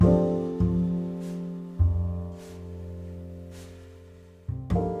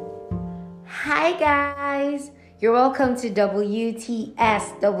Hi guys, you're welcome to WTS.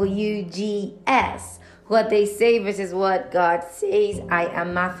 What they say versus what God says. I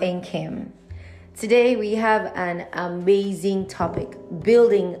am Mafeng Kim. Today we have an amazing topic,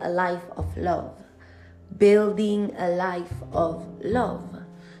 building a life of love. Building a life of love.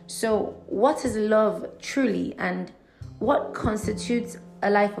 So what is love truly, and what constitutes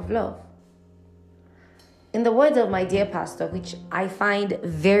a life of love? In the words of my dear pastor, which I find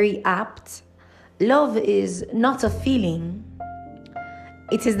very apt, love is not a feeling.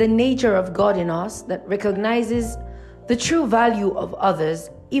 It is the nature of God in us that recognizes the true value of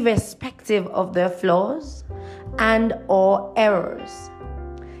others, irrespective of their flaws and or errors.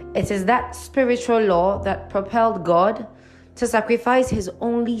 It is that spiritual law that propelled God to sacrifice his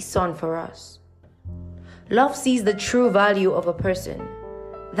only son for us. Love sees the true value of a person.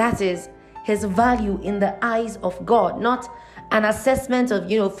 That is, his value in the eyes of God, not an assessment of,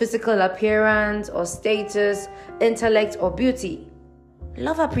 physical appearance or status, intellect or beauty.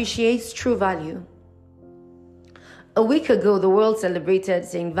 Love appreciates true value. A week ago, the world celebrated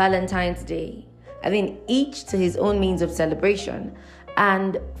St. Valentine's Day. Each to his own means of celebration.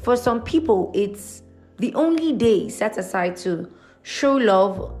 And for some people, it's the only day set aside to show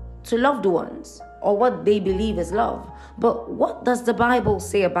love to loved ones, or what they believe is love. But what does the Bible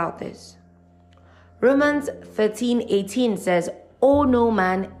say about this? Romans 13:18 says, "Owe no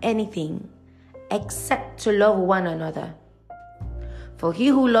man anything except to love one another. For he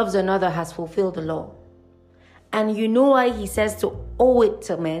who loves another has fulfilled the law." And you know why he says to owe it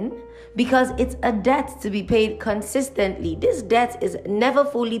to men? Because it's a debt to be paid consistently. This debt is never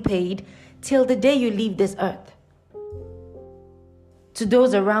fully paid till the day you leave this earth. To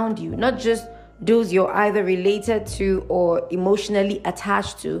those around you, not just those you're either related to or emotionally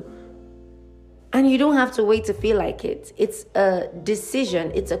attached to. And you don't have to wait to feel like it. It's a decision.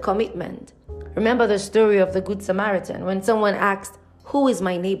 It's a commitment. Remember the story of the Good Samaritan when someone asked, "Who is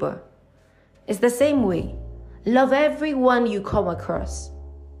my neighbor?" It's the same way. Love everyone you come across.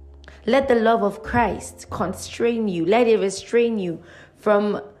 Let the love of Christ constrain you. Let it restrain you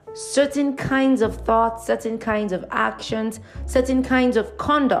from certain kinds of thoughts, certain kinds of actions, certain kinds of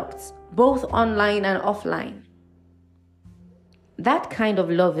conducts, both online and offline. That kind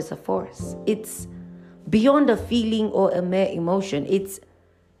of love is a force. It's beyond a feeling or a mere emotion. It's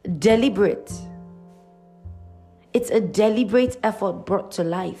deliberate. It's a deliberate effort brought to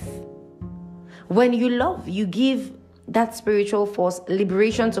life. When you love, you give that spiritual force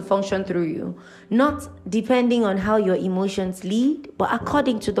liberation to function through you, not depending on how your emotions lead, but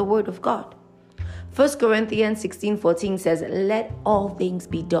according to the word of God. 1 Corinthians 16:14 says, "Let all things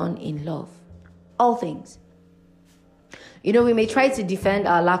be done in love." All things. We may try to defend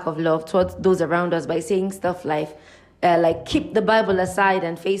our lack of love towards those around us by saying stuff like keep the Bible aside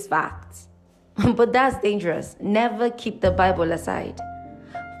and face facts. But that's dangerous. Never keep the Bible aside,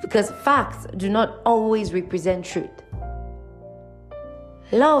 because facts do not always represent truth.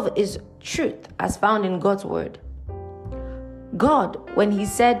 Love is truth as found in God's word. God, when he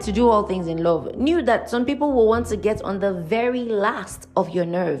said to do all things in love, knew that some people will want to get on the very last of your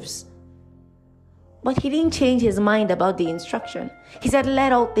nerves. But he didn't change his mind about the instruction. He said,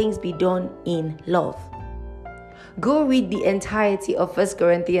 let all things be done in love. Go read the entirety of 1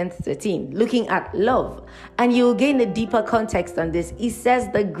 Corinthians 13, looking at love, and you'll gain a deeper context on this. He says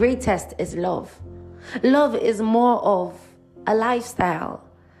the greatest is love. Love is more of a lifestyle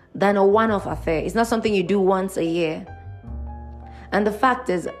than a one-off affair. It's not something you do once a year. And the fact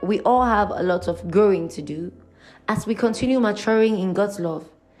is, we all have a lot of growing to do as we continue maturing in God's love.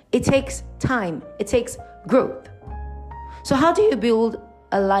 It takes time. It takes growth. So how do you build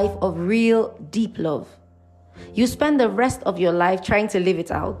a life of real, deep love? You spend the rest of your life trying to live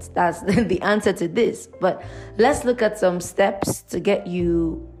it out. That's the answer to this. But let's look at some steps to get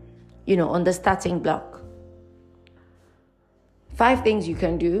you, on the starting block. 5 things you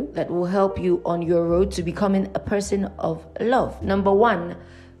can do that will help you on your road to becoming a person of love. Number 1,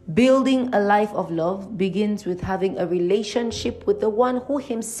 building a life of love begins with having a relationship with the one who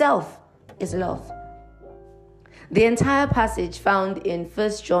himself is love. The entire passage found in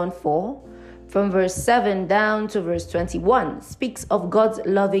 1 John 4, from verse 7 down to verse 21, speaks of God's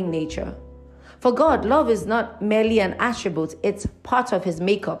loving nature. For God, love is not merely an attribute, it's part of his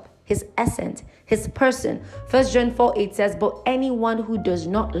makeup, his essence, his person. 1 John 4:8 says, "But anyone who does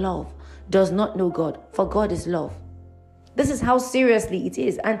not love does not know God, for God is love." This is how seriously it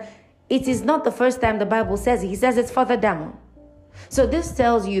is. And it is not the first time the Bible says it. He says it's further down. So this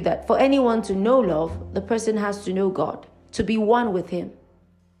tells you that for anyone to know love, the person has to know God, to be one with him.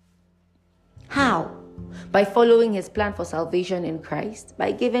 How? By following his plan for salvation in Christ,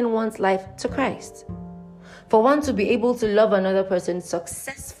 by giving one's life to Christ. For one to be able to love another person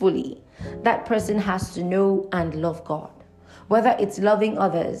successfully, that person has to know and love God. Whether it's loving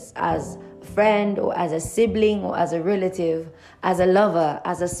others as a friend or as a sibling or as a relative, as a lover,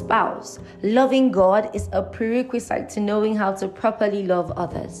 as a spouse, loving God is a prerequisite to knowing how to properly love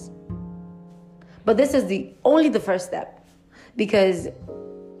others. But this is only the first step, because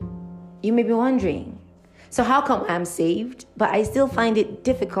you may be wondering, so how come I'm saved, but I still find it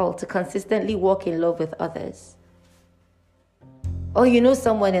difficult to consistently walk in love with others? Or you know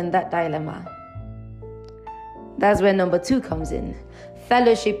someone in that dilemma. That's where number 2 comes in.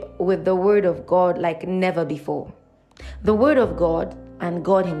 Fellowship with the Word of God like never before. The Word of God and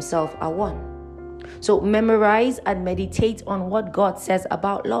God Himself are one. So memorize and meditate on what God says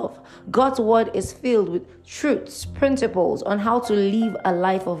about love. God's Word is filled with truths, principles on how to live a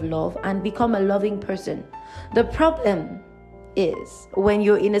life of love and become a loving person. The problem is when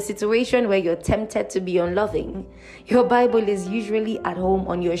you're in a situation where you're tempted to be unloving, your Bible is usually at home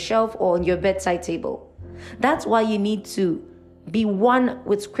on your shelf or on your bedside table. That's why you need to be one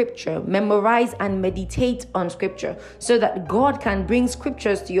with Scripture, memorize and meditate on Scripture so that God can bring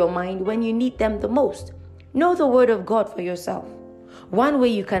Scriptures to your mind when you need them the most. Know the Word of God for yourself. One way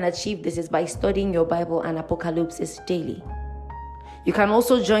you can achieve this is by studying your Bible and Apocalypse daily. You can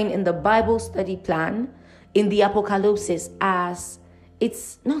also join in the Bible study plan in the Apocalypse, as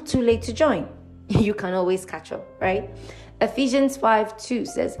it's not too late to join. You can always catch up, right? Ephesians 5:2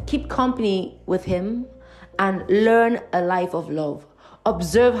 says, keep company with him and learn a life of love.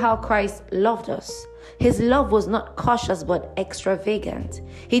 Observe how Christ loved us. His love was not cautious but extravagant.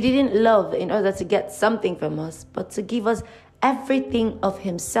 He didn't love in order to get something from us, but to give us everything of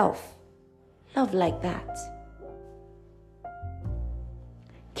himself. Love like that.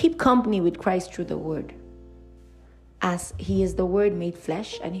 Keep company with Christ through the Word, as he is the Word made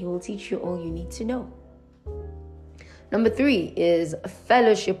flesh, and he will teach you all you need to know. Number 3 is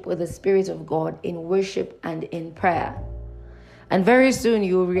fellowship with the Spirit of God in worship and in prayer. And very soon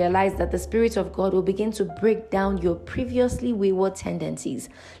you will realize that the Spirit of God will begin to break down your previously wayward tendencies,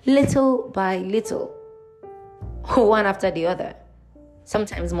 little by little, one after the other,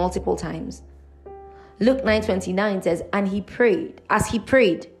 sometimes multiple times. Luke 9:29 says, and he prayed, as he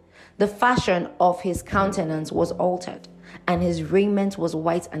prayed, the fashion of his countenance was altered, and his raiment was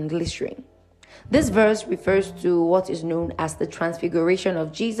white and glittering. This verse refers to what is known as the transfiguration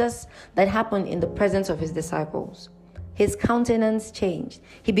of Jesus that happened in the presence of his disciples. His countenance changed.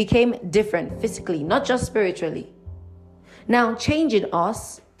 He became different physically, not just spiritually. Now, change in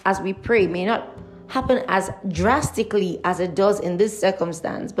us as we pray may not happen as drastically as it does in this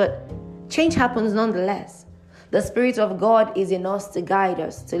circumstance, but change happens nonetheless. The Spirit of God is in us to guide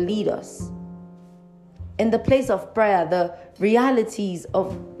us, to lead us. In the place of prayer, the realities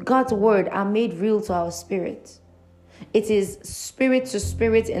of God's Word are made real to our spirit. It is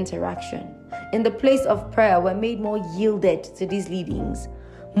spirit-to-spirit interaction. In the place of prayer, we're made more yielded to these leadings,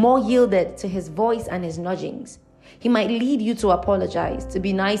 more yielded to his voice and his nudgings. He might lead you to apologize, to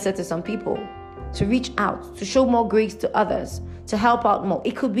be nicer to some people, to reach out, to show more grace to others, to help out more.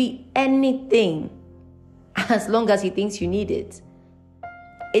 It could be anything, as long as he thinks you need it.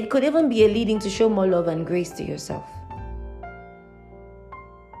 It could even be a leading to show more love and grace to yourself.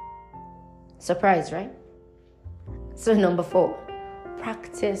 Surprise, right? So number 4,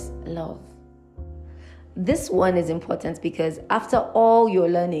 practice love. This one is important because after all you're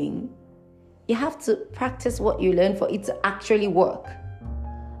learning, you have to practice what you learn for it to actually work.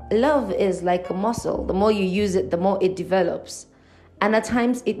 Love is like a muscle. The more you use it, the more it develops. And at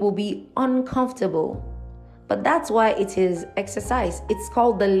times it will be uncomfortable. But that's why it is exercise. It's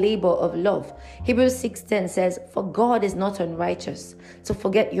called the labor of love. Hebrews 6:10 says, for God is not unrighteous to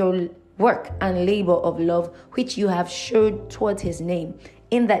forget your work and labor of love, which you have showed towards his name,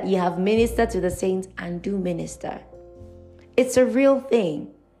 in that ye have ministered to the saints and do minister. It's a real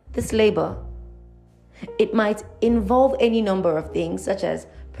thing, this labor. It might involve any number of things, such as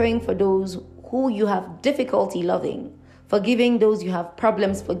praying for those who you have difficulty loving, forgiving those you have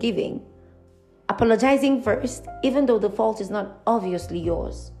problems forgiving, apologizing first, even though the fault is not obviously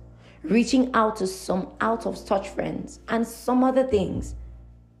yours, reaching out to some out-of-touch friends, and some other things.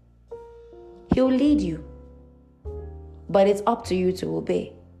 He'll lead you, but it's up to you to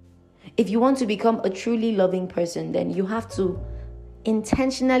obey. If you want to become a truly loving person, then you have to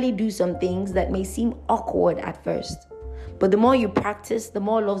intentionally do some things that may seem awkward at first. But the more you practice, the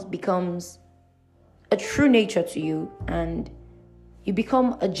more love becomes a true nature to you, and you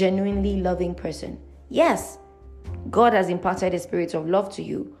become a genuinely loving person. Yes, God has imparted a spirit of love to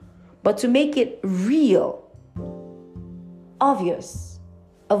you, But to make it real, obvious,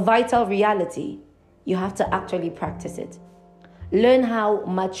 a vital reality, you have to actually practice it. Learn how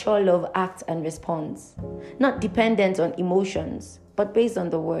mature love acts and responds, not dependent on emotions, but based on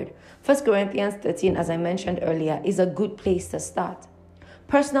the word. 1 Corinthians 13, as I mentioned earlier, is a good place to start.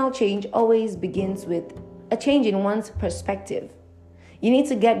 Personal change always begins with a change in one's perspective. You need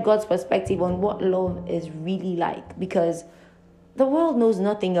to get God's perspective on what love is really like, because the world knows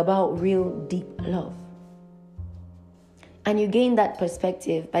nothing about real deep love. And you gain that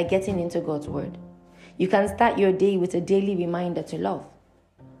perspective by getting into God's word. You can start your day with a daily reminder to love.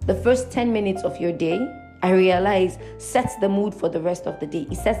 The first 10 minutes of your day, I realize, sets the mood for the rest of the day.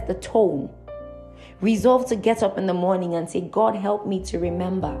 It sets the tone. Resolve to get up in the morning and say, God, help me to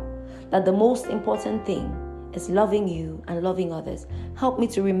remember that the most important thing is loving you and loving others. Help me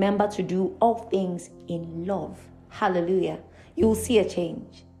to remember to do all things in love. Hallelujah. You will see a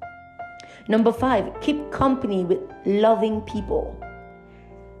change. Number 5, keep company with loving people.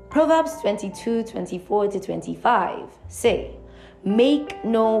 Proverbs 22:24-25 say, make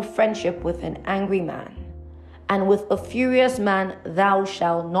no friendship with an angry man, and with a furious man thou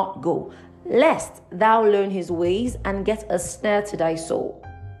shalt not go, lest thou learn his ways and get a snare to thy soul.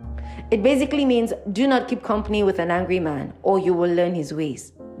 It basically means do not keep company with an angry man, or you will learn his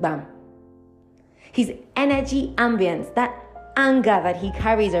ways. Bam. His energy ambience, that anger that he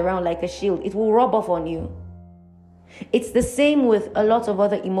carries around like a shield, it will rub off on you. It's the same with a lot of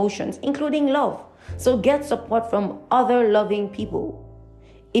other emotions, including love. So get support from other loving people.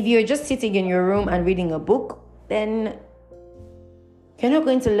 If you're just sitting in your room and reading a book, then you're not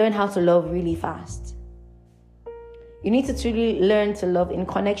going to learn how to love really fast. You need to truly learn to love in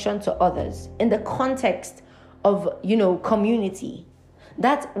connection to others, in the context of, community.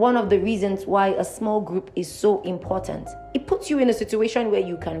 That's one of the reasons why a small group is so important. It puts you in a situation where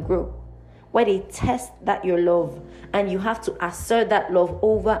you can grow, where they test that your love, and you have to assert that love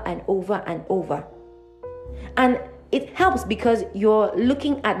over and over and over. And it helps because you're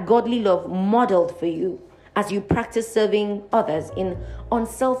looking at godly love modeled for you as you practice serving others in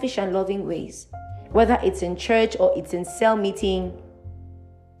unselfish and loving ways. Whether it's in church or it's in cell meeting,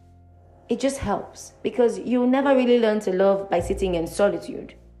 it just helps because you'll never really learn to love by sitting in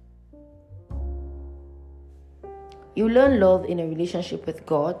solitude. You learn love in a relationship with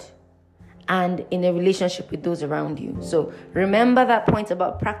God and in a relationship with those around you. So remember that point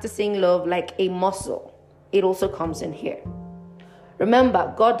about practicing love like a muscle. It also comes in here.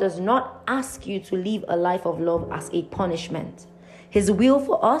 Remember, God does not ask you to live a life of love as a punishment. His will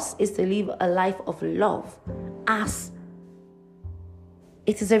for us is to live a life of love as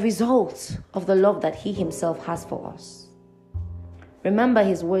it is a result of the love that he himself has for us. Remember,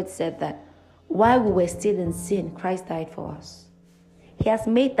 his word said that while we were still in sin, Christ died for us. He has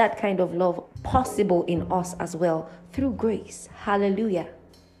made that kind of love possible in us as well through grace. Hallelujah.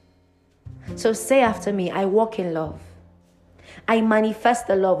 So say after me, I walk in love. I manifest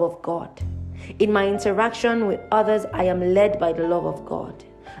the love of God. In my interaction with others, I am led by the love of God.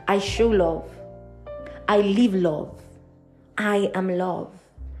 I show love. I live love. I am love.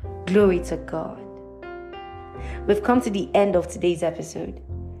 Glory to God. We've come to the end of today's episode.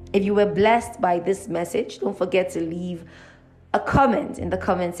 If you were blessed by this message, don't forget to leave a comment in the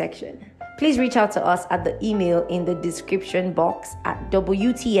comment section. Please reach out to us at the email in the description box at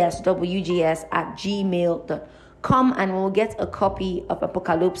wtswgs@gmail.com and we'll get a copy of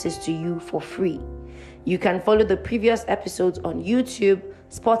Apocalypse to you for free. You can follow the previous episodes on YouTube,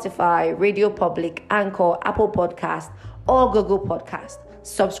 Spotify, Radio Public, Anchor, Apple Podcast, or Google Podcast.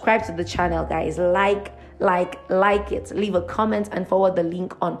 Subscribe to the channel, guys. Like it. Leave a comment and forward the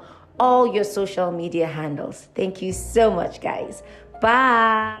link on all your social media handles. Thank you so much, guys.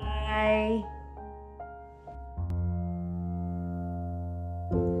 Bye.